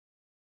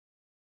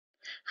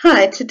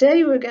Hi,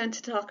 today we're going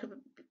to talk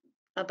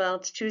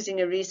about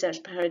choosing a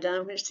research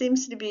paradigm, which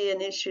seems to be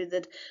an issue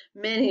that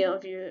many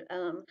of you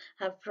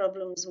have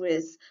problems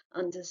with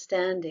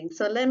understanding.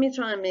 So let me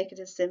try and make it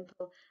as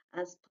simple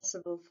as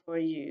possible for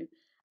you.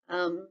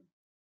 Um,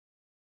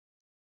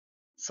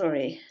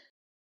 sorry.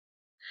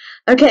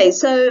 Okay,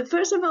 so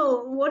first of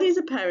all, what is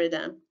a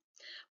paradigm?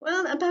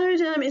 Well, a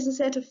paradigm is a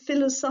set of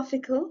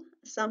philosophical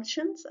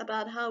assumptions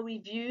about how we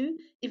view,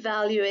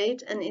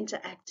 evaluate, and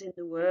interact in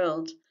the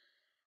world.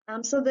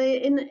 So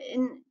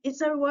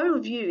it's our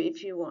worldview,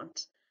 if you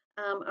want,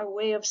 our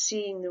way of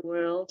seeing the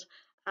world,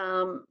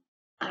 um,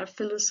 our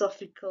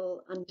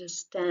philosophical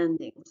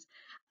understandings.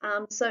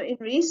 So in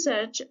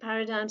research,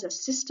 paradigms are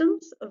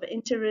systems of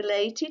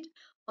interrelated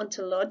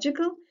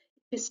ontological,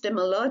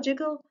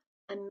 epistemological,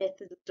 and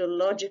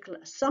methodological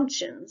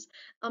assumptions,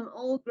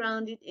 all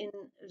grounded in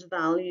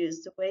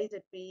values, the way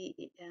that the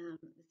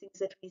things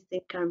that we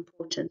think are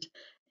important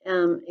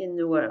in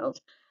the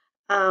world.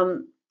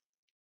 Um,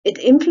 it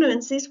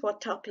influences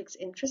what topics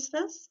interest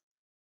us,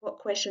 what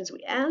questions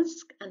we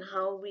ask, and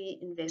how we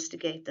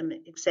investigate them,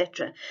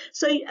 etc.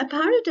 So a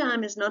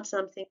paradigm is not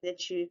something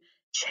that you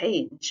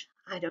change,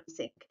 I don't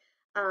think.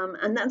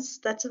 And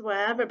that's why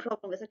I have a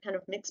problem with a kind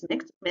of mixed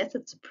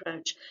methods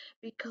approach,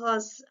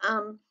 because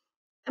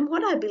and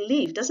what I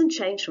believe doesn't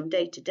change from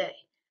day to day.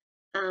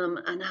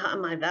 And how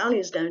my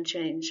values don't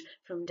change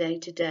from day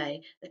to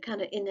day. They're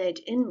kind of innate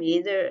in me.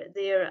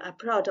 They're a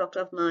product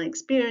of my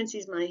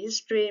experiences, my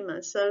history, my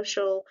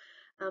social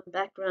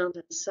background,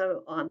 and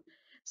so on.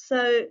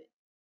 So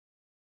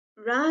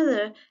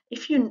rather,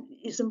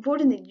 it's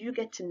important that you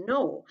get to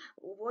know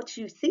what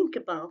you think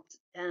about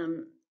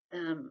um,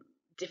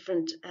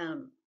 different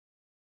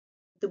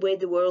the way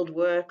the world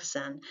works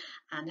and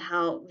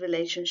how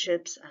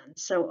relationships and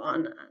so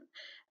on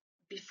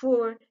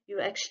before you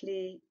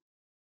actually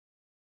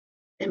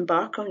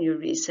embark on your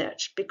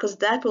research, because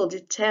that will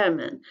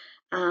determine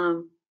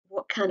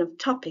what kind of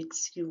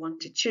topics you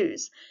want to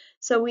choose.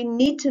 So we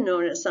need to know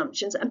our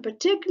assumptions, and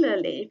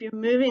particularly if you're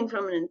moving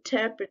from an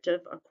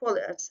interpretive or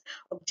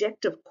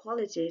objective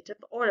qualitative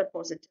or a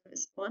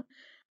positivist one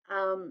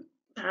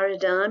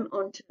paradigm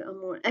onto a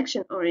more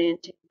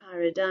action-oriented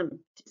paradigm,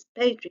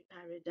 participatory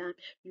paradigm,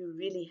 you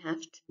really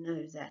have to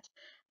know that.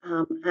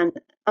 And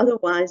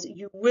otherwise,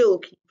 you will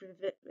keep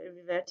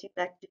reverting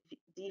back to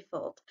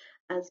default,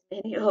 as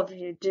many of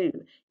you do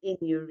in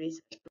your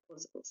research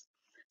proposals.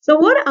 So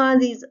what are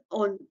these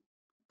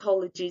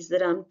ontologies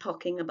that I'm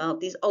talking about,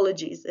 these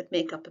ologies that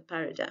make up a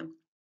paradigm?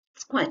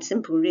 It's quite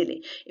simple,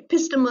 really.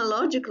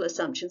 Epistemological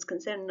assumptions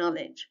concern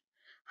knowledge,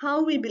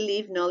 how we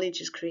believe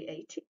knowledge is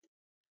created,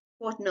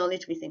 what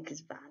knowledge we think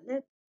is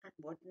valid, and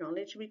what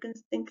knowledge we can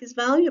think is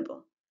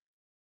valuable.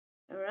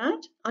 All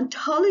right.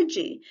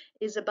 Ontology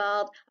is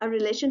about our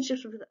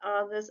relationships with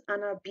others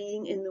and our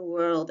being in the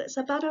world. It's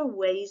about our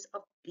ways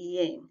of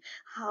being.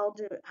 How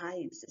do I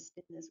exist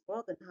in this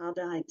world, and how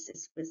do I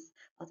exist with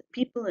other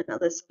people and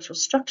other social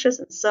structures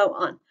and so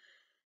on?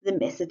 The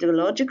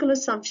methodological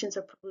assumptions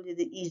are probably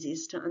the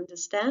easiest to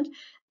understand.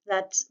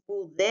 That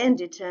will then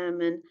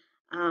determine,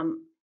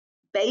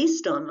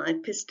 based on my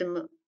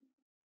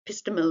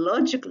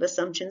epistemological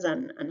assumptions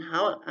and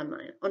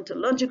my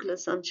ontological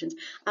assumptions,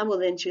 I will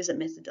then choose a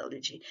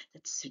methodology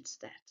that suits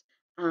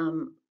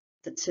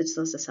that suits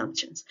those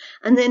assumptions.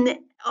 And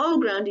then all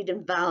grounded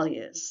in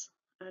values,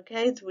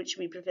 okay, which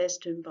we profess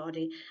to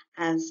embody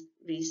as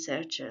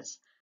researchers.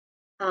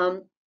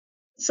 Um,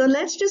 so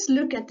let's just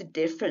look at the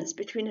difference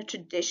between a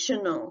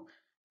traditional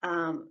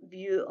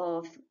view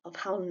of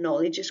how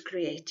knowledge is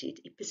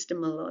created,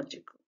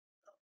 epistemological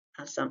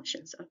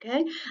assumptions,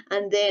 okay?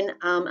 And then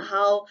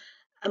how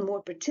a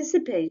more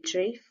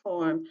participatory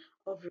form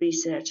of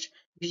research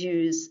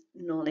views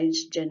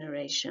knowledge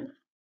generation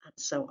and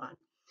so on.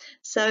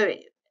 So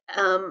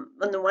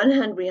on the one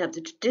hand, we have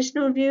the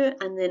traditional view,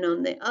 and then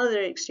on the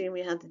other extreme,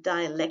 we have the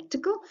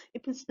dialectical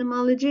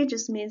epistemology. It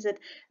just means that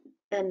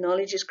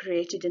knowledge is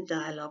created in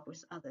dialogue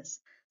with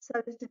others.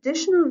 So the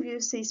traditional view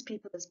sees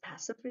people as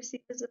passive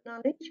receivers of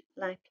knowledge,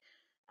 like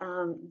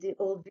the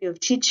old view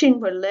of teaching,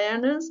 where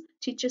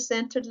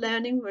teacher-centered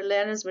learning, where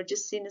learners were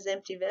just seen as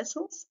empty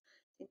vessels.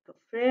 Think of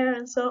Freire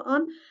and so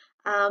on.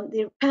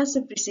 They're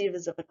passive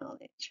receivers of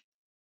knowledge.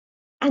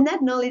 And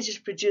that knowledge is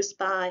produced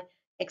by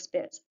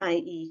experts,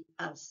 i.e.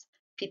 us,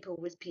 people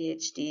with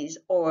PhDs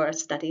or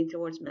studying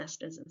towards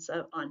masters and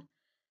so on.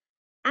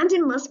 And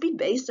it must be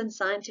based on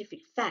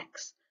scientific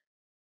facts,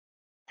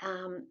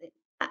 um,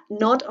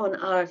 not on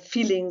our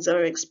feelings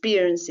or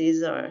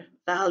experiences or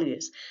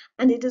values.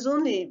 And it is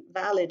only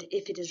valid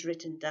if it is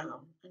written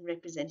down and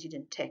represented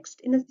in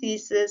text, in a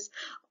thesis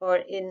or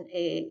in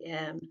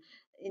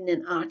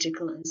an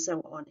article and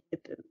so on in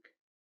a book.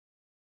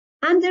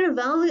 And there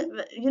are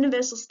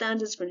universal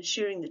standards for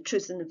ensuring the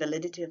truth and the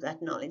validity of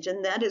that knowledge.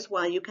 And that is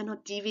why you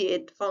cannot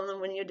deviate from them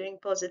when you're doing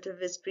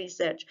positivist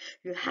research.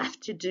 You have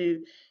to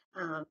do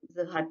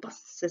the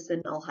hypothesis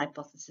and null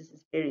hypothesis,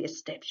 various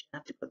steps you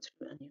have to go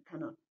through, and you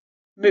cannot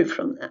move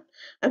from that.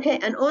 Okay,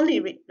 and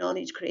only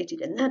knowledge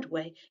created in that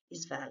way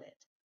is valid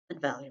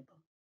and valuable.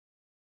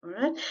 All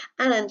right,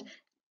 and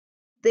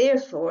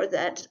therefore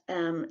that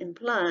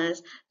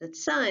implies that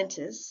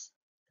scientists,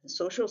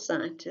 social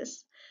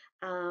scientists,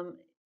 um,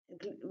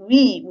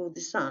 we will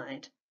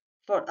decide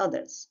for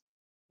others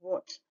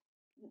what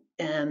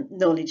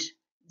knowledge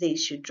they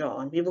should draw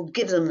on. We will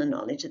give them the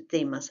knowledge that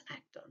they must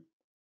act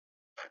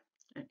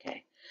on.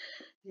 Okay.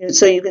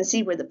 So you can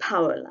see where the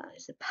power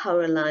lies. The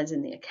power lies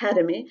in the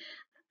academy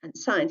and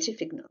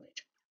scientific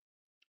knowledge.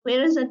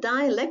 Whereas a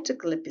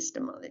dialectical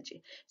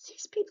epistemology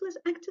sees people as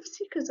active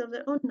seekers of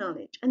their own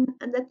knowledge, and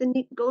that they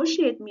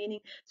negotiate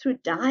meaning through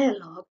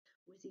dialogue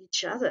with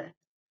each other.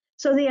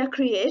 So they are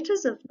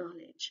creators of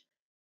knowledge,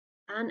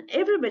 and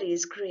everybody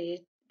is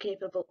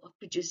capable of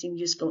producing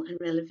useful and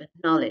relevant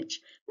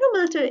knowledge, no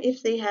matter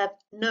if they have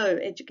no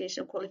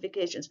educational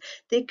qualifications.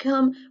 They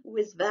come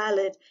with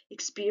valid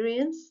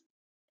experience.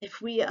 If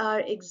we are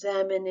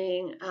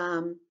examining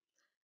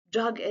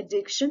drug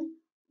addiction,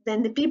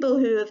 then the people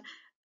who have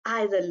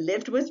either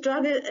lived with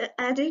drug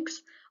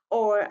addicts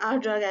or are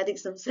drug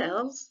addicts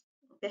themselves.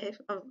 Okay,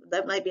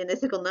 that might be an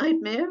ethical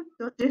nightmare.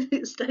 Don't do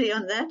a study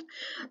on that.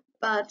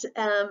 But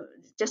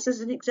just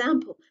as an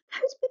example,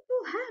 those people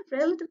have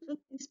relative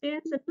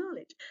experience and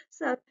knowledge.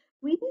 So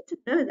we need to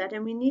know that,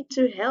 and we need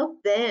to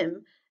help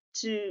them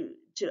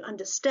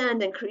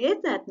understand and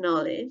create that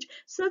knowledge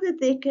so that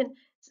they can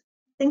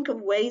think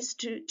of ways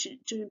to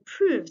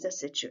improve the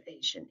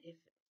situation,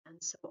 and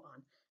so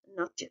on,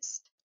 not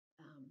just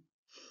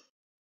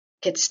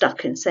get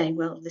stuck in saying,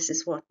 well, this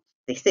is what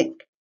they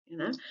think, you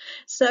know.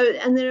 So,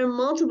 and there are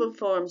multiple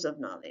forms of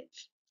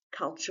knowledge.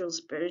 Cultural,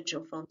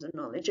 spiritual forms of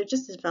knowledge are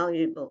just as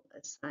valuable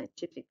as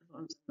scientific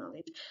forms of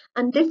knowledge,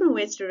 and different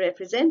ways to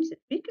represent it.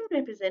 We can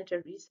represent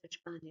our research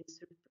findings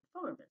through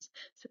performance,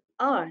 through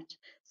art,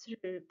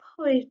 through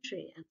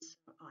poetry, and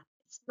so on.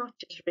 It's not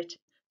just written,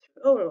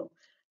 through oral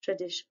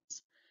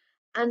traditions.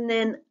 And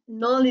then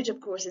knowledge, of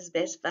course, is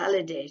best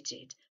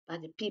validated by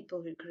the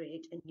people who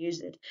create and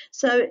use it.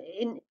 So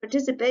in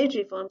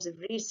participatory forms of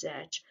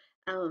research,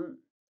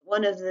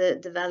 one of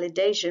the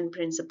validation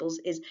principles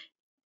is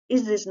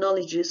this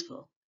knowledge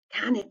useful?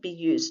 Can it be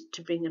used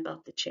to bring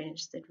about the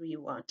change that we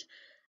want?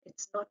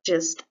 It's not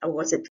just,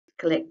 was it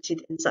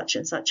collected in such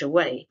and such a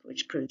way,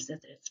 which proves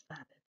that it's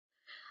valid.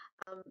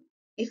 Um,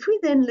 if we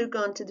then look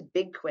on to the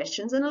big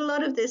questions, and a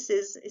lot of this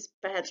is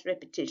perhaps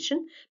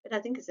repetition, but I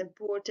think it's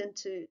important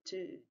to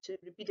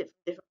repeat it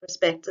from different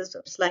perspectives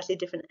or slightly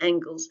different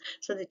angles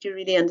so that you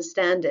really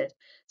understand it.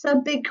 So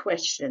a big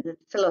question that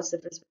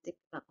philosophers would think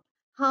about: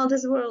 how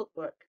does the world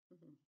work?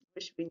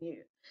 Wish we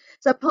knew.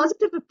 So a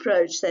positive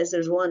approach says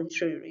there's one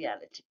true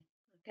reality.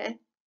 Okay,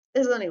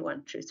 there's only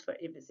one truth for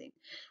everything,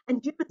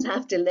 and humans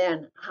have to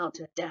learn how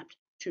to adapt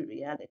to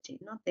reality,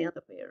 not the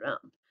other way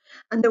around.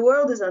 And the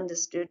world is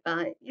understood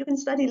by, you can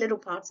study little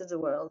parts of the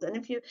world, and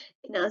if you,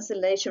 in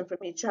isolation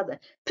from each other,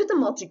 put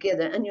them all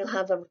together and you'll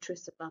have a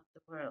truth about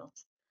the world.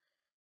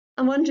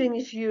 I'm wondering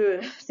if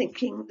you're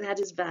thinking that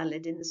is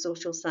valid in the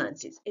social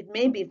sciences. It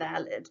may be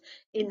valid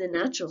in the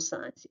natural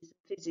sciences,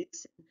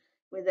 physics,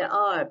 where there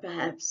are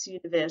perhaps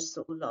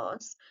universal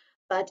laws,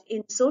 but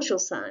in social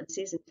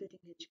sciences, including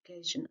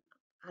education,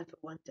 I for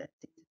one don't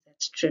think that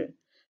that's true.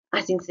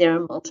 I think there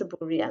are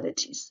multiple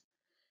realities.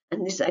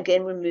 And this,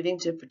 again, we're moving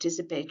to a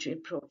participatory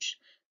approach,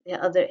 the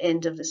other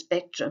end of the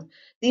spectrum.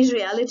 These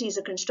realities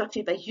are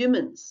constructed by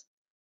humans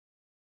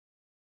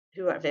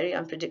who are very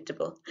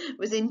unpredictable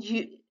within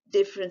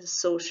different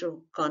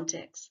social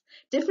contexts.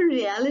 Different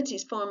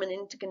realities form an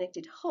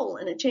interconnected whole,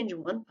 and a change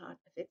in one part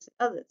affects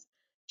others.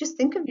 Just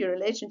think of your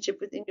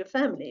relationship within your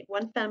family.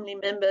 One family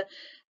member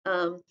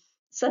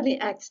suddenly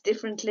acts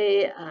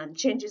differently and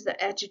changes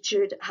their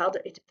attitude, how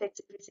it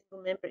affects every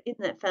single member in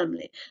that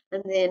family.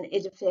 And then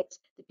it affects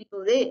the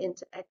people they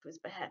interact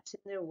with, perhaps in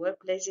their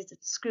workplaces,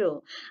 at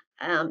school,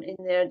 in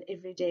their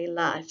everyday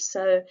life.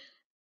 So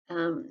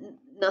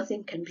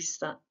nothing can be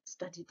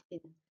studied in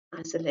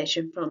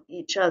isolation from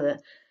each other.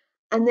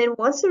 And then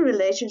what's the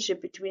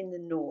relationship between the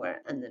knower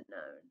and the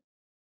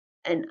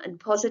known? And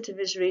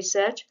positivist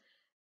research,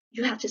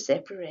 you have to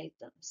separate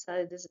them.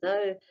 So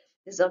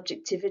there's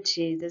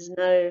objectivity, there's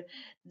no,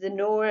 the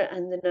knower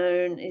and the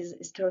known is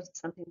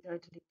something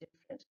totally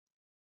different.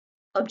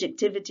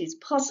 Objectivity is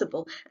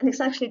possible, and it's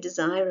actually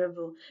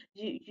desirable.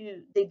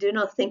 They do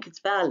not think it's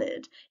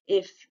valid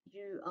if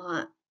you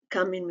are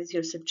come in with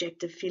your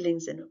subjective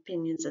feelings and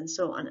opinions and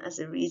so on as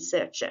a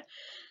researcher.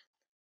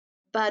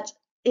 But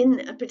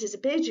in a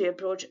participatory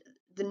approach,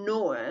 the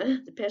knower,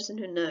 the person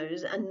who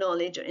knows, and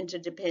knowledge are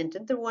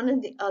interdependent. They're one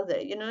and the other.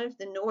 You know, if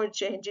the knower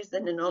changes,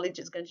 then the knowledge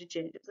is going to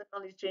change. If the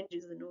knowledge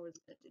changes, the knower is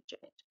going to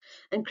change.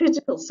 And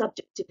critical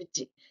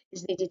subjectivity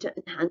is needed to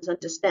enhance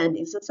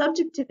understanding. So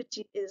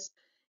subjectivity is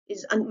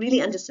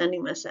really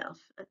understanding myself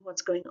and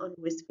what's going on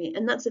with me.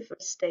 And that's the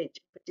first stage,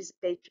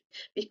 participatory,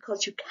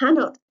 because you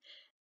cannot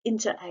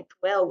interact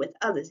well with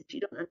others if you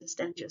don't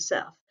understand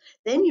yourself.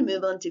 Then you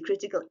move on to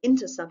critical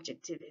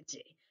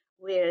intersubjectivity,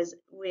 where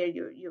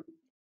you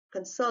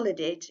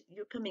consolidate,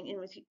 you're coming in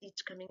with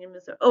each coming in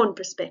with their own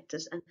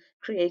perspectives and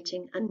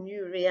creating a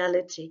new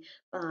reality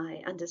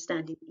by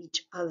understanding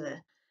each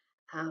other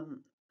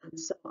and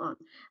so on.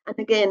 And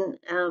again,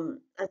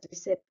 as we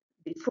said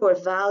before,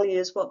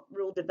 values, what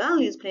role do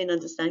values play in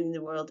understanding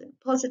the world in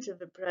a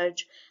positive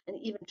approach and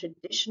even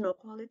traditional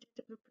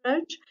qualitative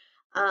approach?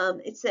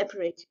 It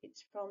separates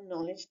it from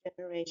knowledge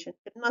generation,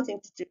 but nothing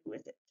to do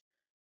with it.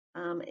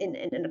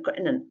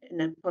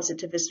 In a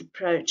positivist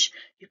approach,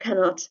 you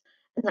cannot,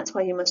 and that's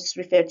why you must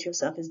refer to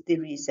yourself as the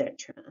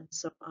researcher and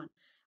so on.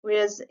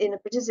 Whereas in a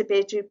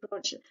participatory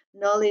approach,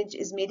 knowledge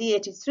is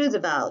mediated through the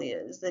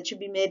values that should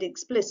be made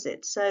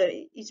explicit. So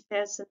each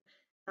person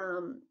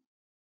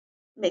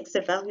makes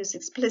their values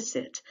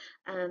explicit.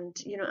 And,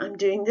 I'm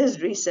doing this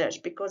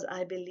research because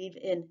I believe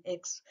in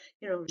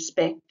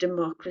respect,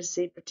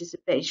 democracy,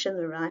 participation,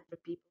 the right for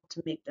people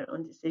to make their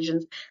own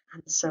decisions,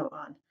 and so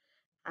on.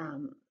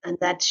 And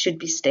that should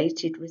be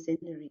stated within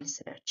the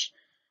research.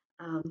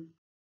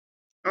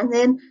 And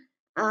then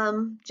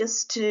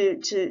just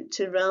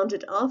to round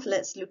it off,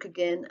 let's look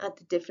again at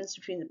the difference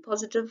between the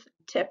positive,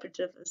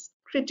 interpretive,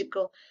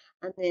 critical,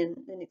 and then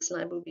the next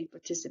slide will be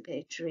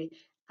participatory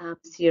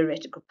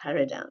theoretical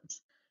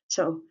paradigms.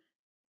 So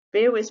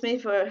bear with me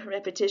for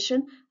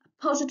repetition. A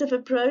positive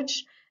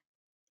approach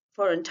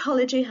for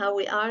ontology, how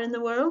we are in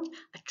the world,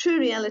 a true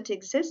reality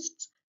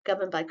exists,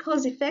 governed by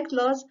cause-effect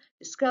laws,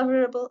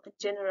 discoverable and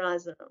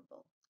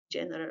generalizable,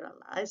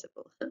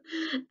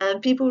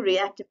 and people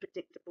react in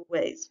predictable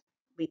ways.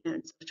 We know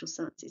in social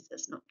sciences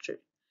that's not true.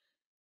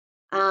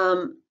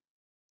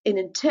 In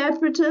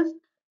interpretive,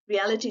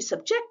 reality is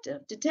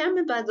subjective,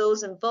 determined by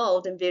those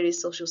involved in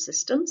various social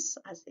systems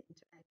as they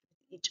interact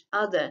with each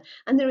other,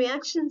 and the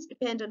reactions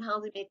depend on how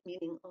they make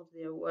meaning of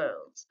their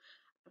worlds.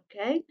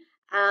 Okay.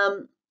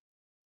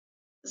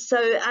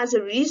 So as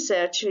a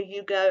researcher,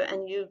 you go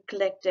and you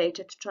collect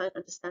data to try and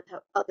understand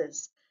how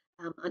others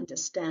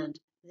understand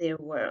their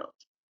world.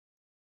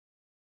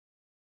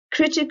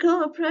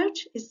 Critical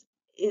approach is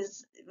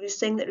we're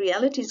saying that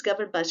reality is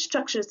governed by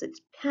structures that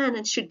can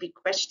and should be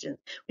questioned.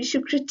 We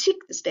should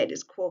critique the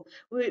status quo.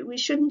 We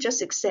shouldn't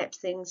just accept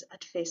things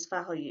at face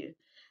value.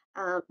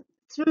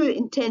 Through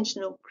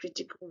intentional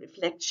critical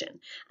reflection.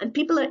 And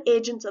people are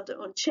agents of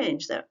their own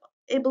change. They're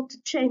able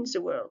to change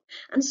the world.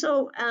 And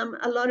so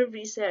a lot of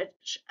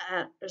research,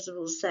 as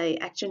we'll say,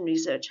 action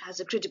research has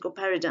a critical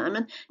paradigm.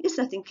 And yes,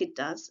 I think it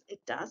does.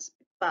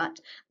 But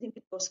I think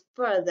it goes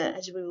further,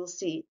 as we will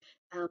see,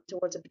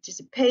 towards a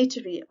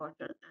participatory or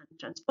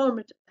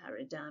transformative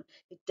paradigm.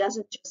 It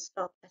doesn't just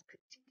stop at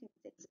critiquing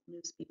things, it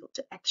moves people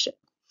to action.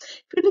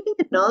 If we're looking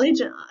at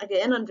knowledge,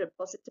 again, under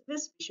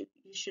positivism,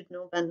 you should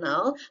know by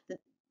now that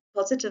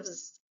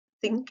positivists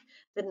think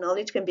that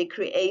knowledge can be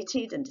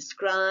created and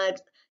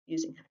described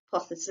using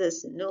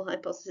hypothesis and null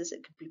hypothesis.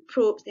 It can be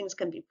proved, things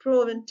can be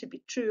proven to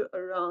be true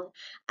or wrong,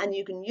 and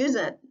you can use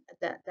that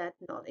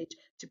knowledge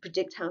to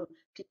predict how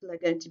people are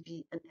going to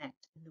be and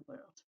act in the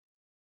world.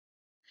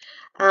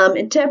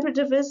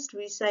 Interpretivist,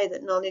 we say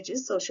that knowledge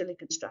is socially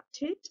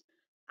constructed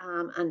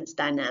and it's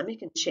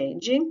dynamic and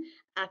changing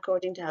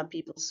according to how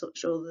people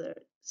social their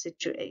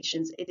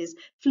situations. It is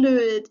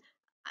fluid,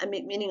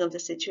 meaning of the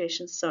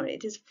situation, sorry,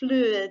 it is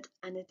fluid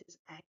and it is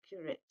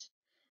accurate.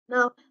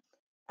 Now,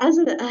 as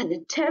an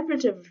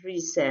interpretive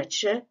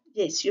researcher,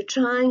 yes, you're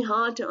trying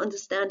hard to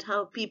understand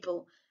how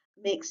people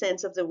make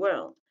sense of the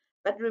world.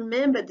 But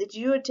remember that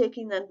you are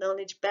taking that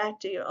knowledge back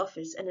to your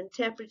office and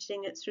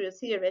interpreting it through a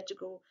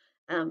theoretical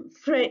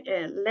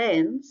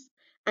lens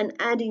and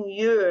adding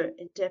your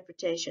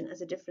interpretation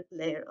as a different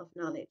layer of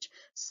knowledge.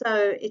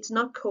 So it's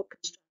not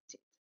co-constructed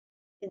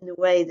in the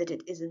way that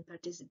it is in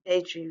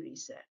participatory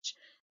research.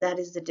 That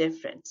is the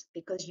difference,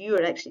 because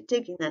you're actually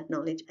taking that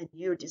knowledge and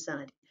you're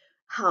deciding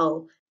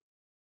how,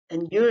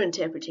 and you're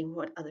interpreting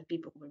what other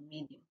people were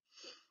meaning.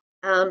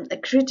 A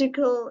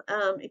critical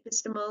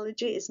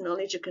epistemology is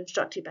knowledge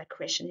constructed by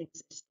questioning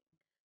existing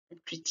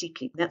and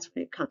critiquing. That's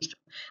where it comes from.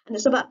 And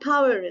it's about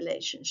power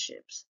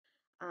relationships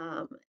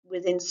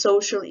within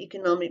social,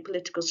 economic,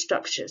 political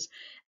structures.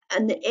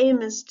 And the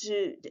aim is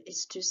to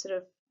sort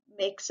of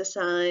make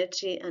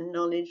society and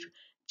knowledge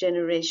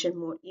generation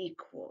more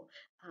equal.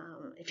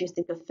 If you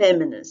think of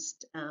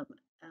feminist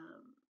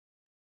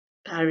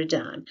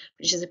paradigm,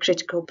 which is a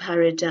critical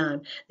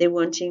paradigm, they're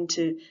wanting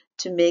to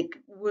make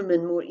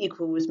women more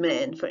equal with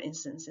men, for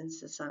instance, in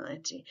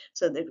society.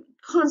 So they're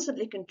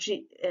constantly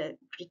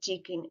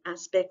critiquing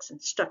aspects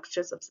and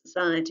structures of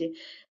society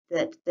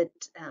that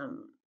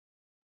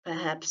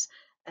perhaps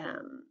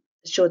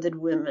show that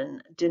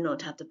women do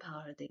not have the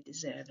power they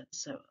deserve, and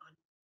so on.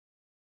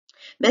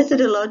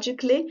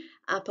 Methodologically,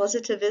 a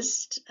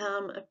positivist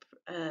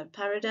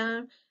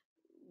paradigm,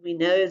 we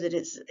know that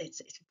it's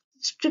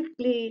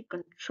strictly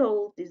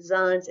controlled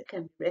designs that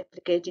can be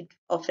replicated,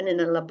 often in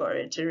a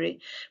laboratory,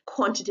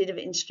 quantitative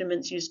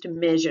instruments used to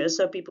measure.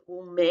 So people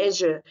will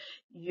measure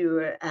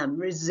your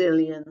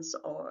resilience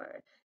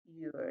or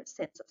your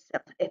sense of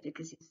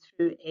self-efficacy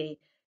through a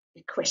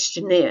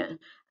questionnaire,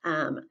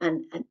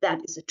 and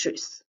that is the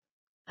truth.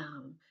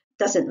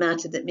 Doesn't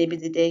matter that maybe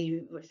the day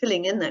you were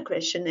filling in that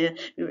questionnaire,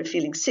 you were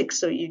feeling sick,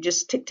 so you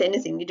just ticked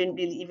anything, you didn't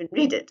really even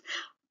read it.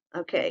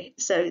 Okay,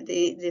 so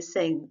they're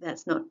saying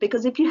that's not,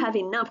 because if you have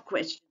enough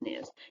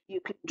questionnaires, you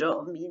can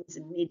draw means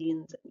and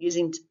medians and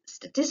using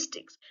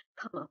statistics,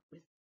 come up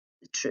with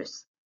the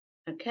truth.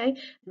 Okay,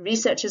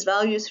 researchers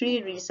value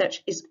three.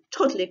 Research is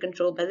totally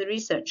controlled by the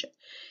researcher.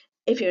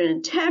 If you're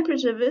an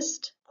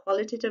interpretivist,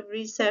 qualitative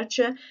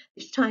researcher,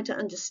 you're trying to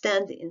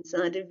understand the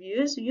insider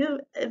views,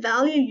 you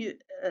value you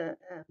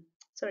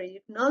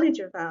you acknowledge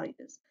your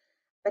values,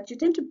 but you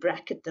tend to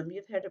bracket them.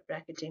 You've heard of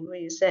bracketing, where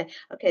you say,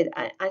 okay,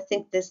 I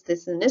think this,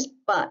 this, and this,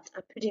 but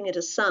I'm putting it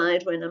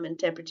aside when I'm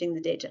interpreting the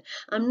data.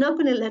 I'm not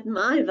going to let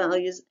my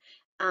values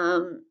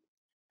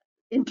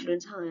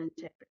influence how I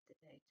interpret the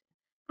data.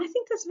 I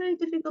think that's very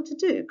difficult to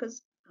do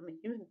because I'm a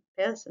human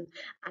person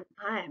and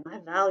my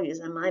values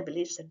and my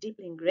beliefs are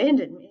deeply ingrained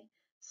in me.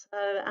 So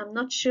I'm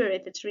not sure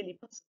if it's really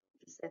possible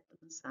to set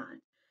them aside.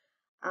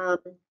 Um,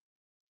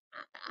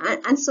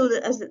 and so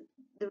as the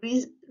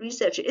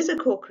researcher is a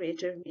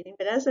co-creator of meaning,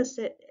 but as I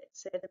said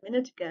a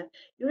minute ago,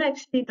 you're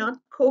actually not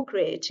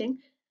co-creating.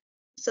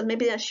 So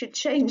maybe I should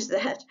change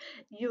that.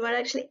 You are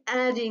actually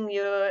adding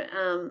your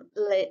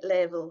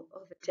level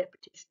of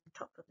interpretation on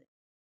top of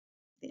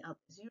the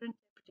others. You're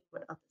interpreting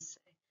what others say.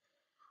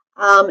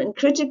 And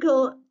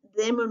critical,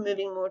 then we're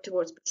moving more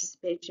towards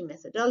participatory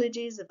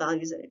methodologies. The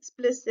values are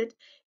explicit.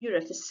 You're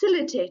a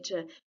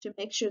facilitator to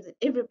make sure that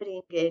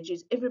everybody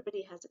engages,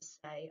 everybody has a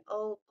say,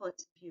 all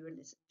points of view are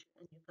listened to,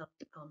 and you come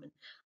to common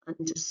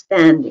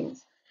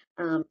understandings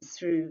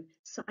through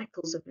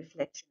cycles of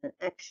reflection and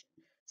action.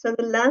 So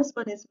the last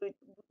one is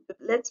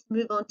let's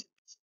move on to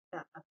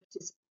a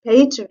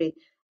participatory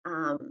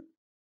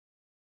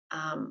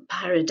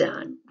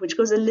paradigm, which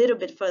goes a little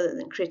bit further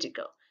than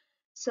critical.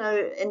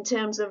 So in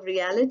terms of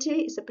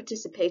reality, it's a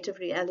participative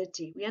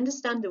reality. We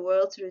understand the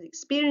world through the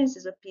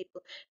experiences of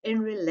people in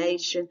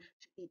relation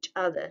to each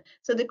other.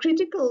 So the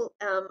critical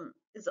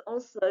is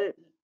also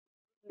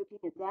looking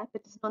at that,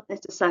 but it's not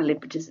necessarily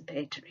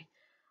participatory.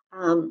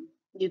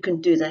 You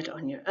can do that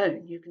on your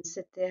own. You can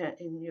sit there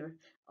in your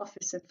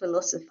office and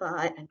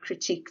philosophize and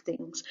critique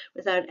things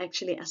without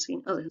actually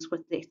asking others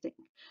what they think.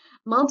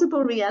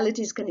 Multiple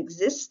realities can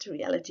exist.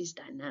 Reality is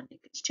dynamic.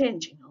 It's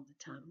changing all the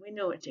time. We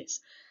know it is.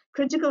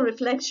 Critical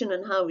reflection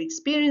on how we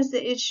experience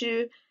the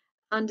issue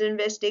under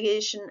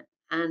investigation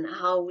and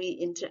how we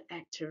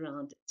interact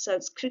around it. So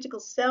it's critical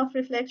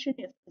self-reflection.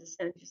 You have to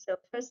understand yourself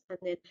first, and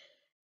then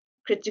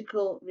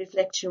critical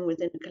reflection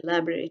within a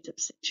collaborative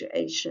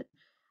situation.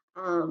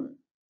 Um,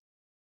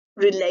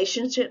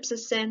 Relationships are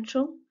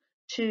central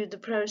to the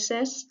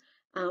process.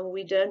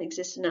 We don't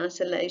exist in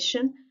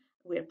isolation.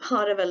 We're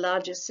part of a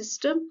larger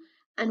system,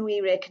 and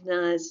we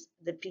recognize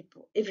that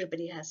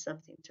everybody has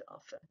something to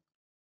offer.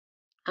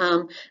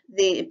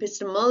 The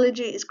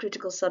epistemology is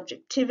critical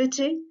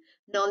subjectivity.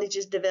 Knowledge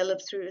is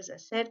developed through, as I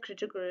said,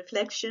 critical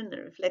reflection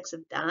and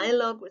reflexive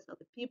dialogue with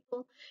other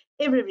people.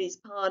 Everybody's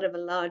part of a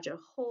larger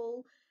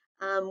whole.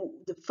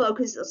 The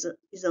focus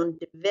is on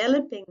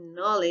developing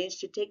knowledge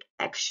to take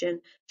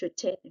action to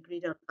attain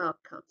agreed on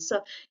outcomes.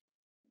 So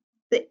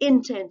the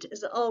intent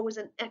is always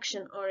an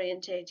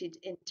action-orientated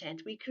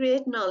intent. We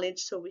create knowledge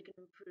so we can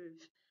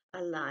improve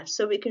our lives,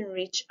 so we can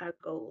reach our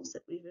goals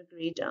that we've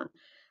agreed on.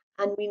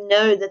 And we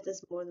know that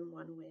there's more than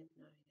one way of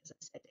knowing, as I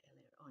said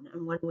earlier on,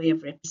 and one way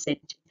of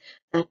representing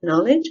that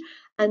knowledge.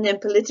 And then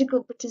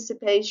political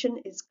participation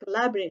is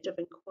collaborative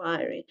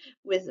inquiry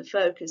with a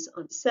focus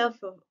on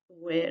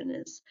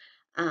self-awareness,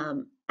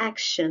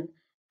 action,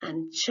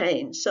 and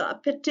change. So a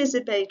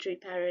participatory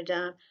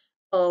paradigm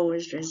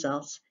always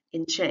results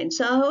in change.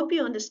 So I hope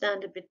you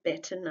understand a bit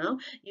better now.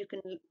 You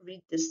can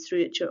read this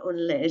through at your own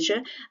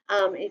leisure.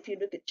 If you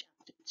look at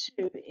chapter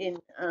 2 in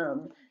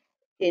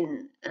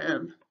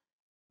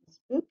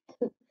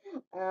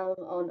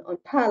on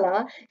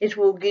Pala, it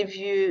will give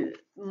you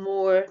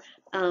more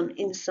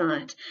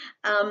insight.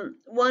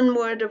 One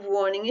word of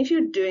warning: if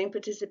you're doing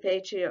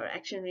participatory or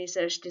action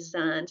research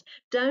designs,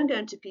 don't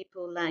go to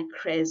people like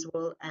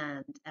Creswell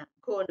and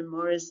Cohen and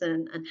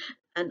Morrison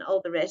and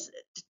all the rest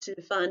to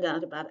find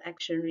out about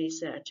action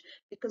research,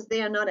 because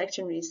they are not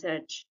action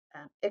research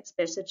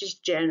experts. They're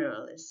just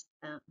generalist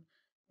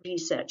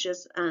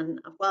researchers,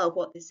 and while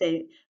what they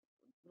say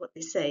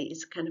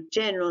is kind of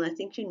general, I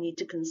think you need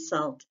to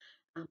consult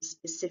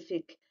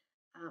specific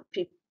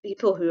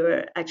people who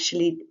are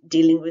actually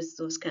dealing with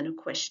those kind of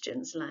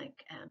questions,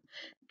 like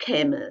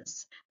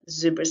Kemers,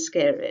 Zuber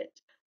Skerrit,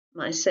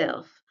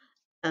 myself,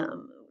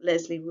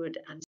 Leslie Wood,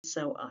 and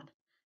so on.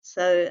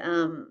 So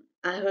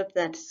I hope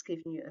that's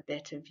given you a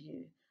better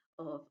view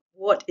of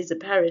what is a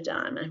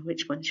paradigm and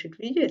which one should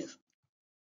we use.